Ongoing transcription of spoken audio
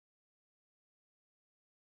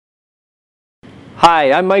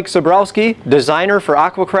Hi, I'm Mike Zaborowski, designer for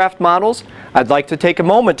AquaCraft models. I'd like to take a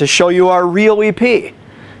moment to show you our Reel EP,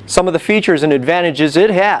 some of the features and advantages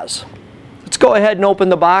it has. Let's go ahead and open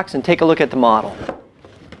the box and take a look at the model.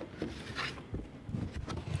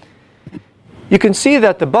 You can see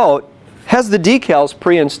that the boat has the decals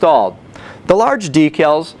pre-installed. The large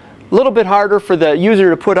decals, a little bit harder for the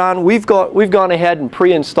user to put on. We've gone ahead and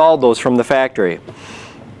pre-installed those from the factory.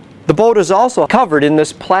 The boat is also covered in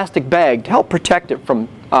this plastic bag to help protect it from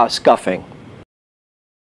scuffing.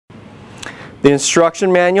 The instruction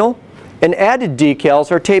manual and added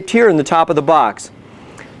decals are taped here in the top of the box.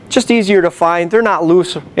 Just easier to find. They're not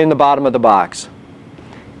loose in the bottom of the box.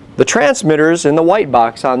 The transmitter's in the white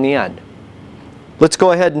box on the end. Let's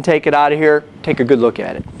go ahead and take it out of here, take a good look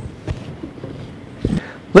at it.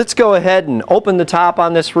 Let's go ahead and open the top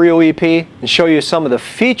on this Reel EP and show you some of the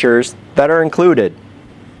features that are included.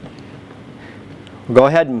 Go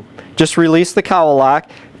ahead and just release the cowl lock,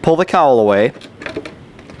 pull the cowl away.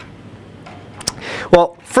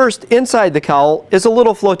 Well, first, inside the cowl is a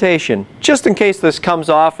little flotation. Just in case this comes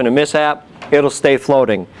off in a mishap, it'll stay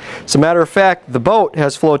floating. As a matter of fact, the boat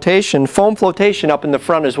has flotation, foam flotation up in the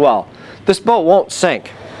front as well. This boat won't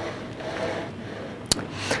sink.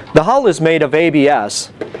 The hull is made of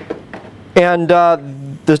ABS, and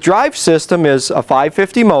the drive system is a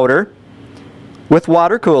 550 motor with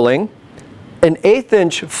water cooling, an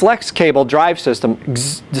 1/8" flex cable drive system,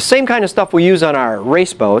 the same kind of stuff we use on our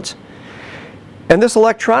race boats. And this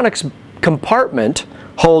electronics compartment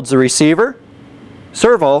holds the receiver,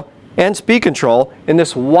 servo, and speed control in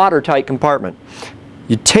this watertight compartment.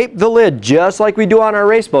 You tape the lid just like we do on our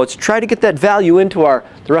race boats. Try to get that value into the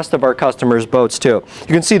rest of our customers' boats too.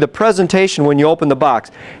 You can see the presentation when you open the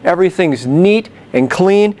box. Everything's neat and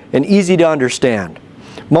clean and easy to understand.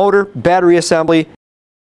 Motor, battery assembly,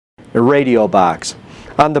 a radio box.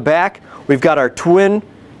 On the back, we've got our twin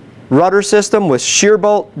rudder system with shear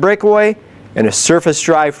bolt breakaway and a surface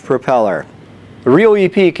drive propeller. The Reel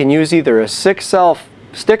EP can use either a 6-cell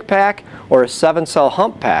stick pack or a 7-cell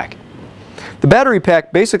hump pack. The battery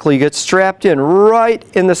pack basically gets strapped in right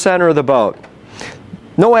in the center of the boat.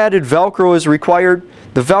 No added Velcro is required.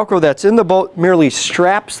 The Velcro that's in the boat merely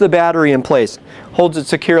straps the battery in place, holds it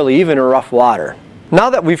securely even in rough water. Now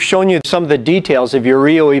that we've shown you some of the details of your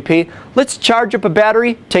Reel EP, let's charge up a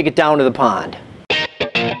battery, take it down to the pond.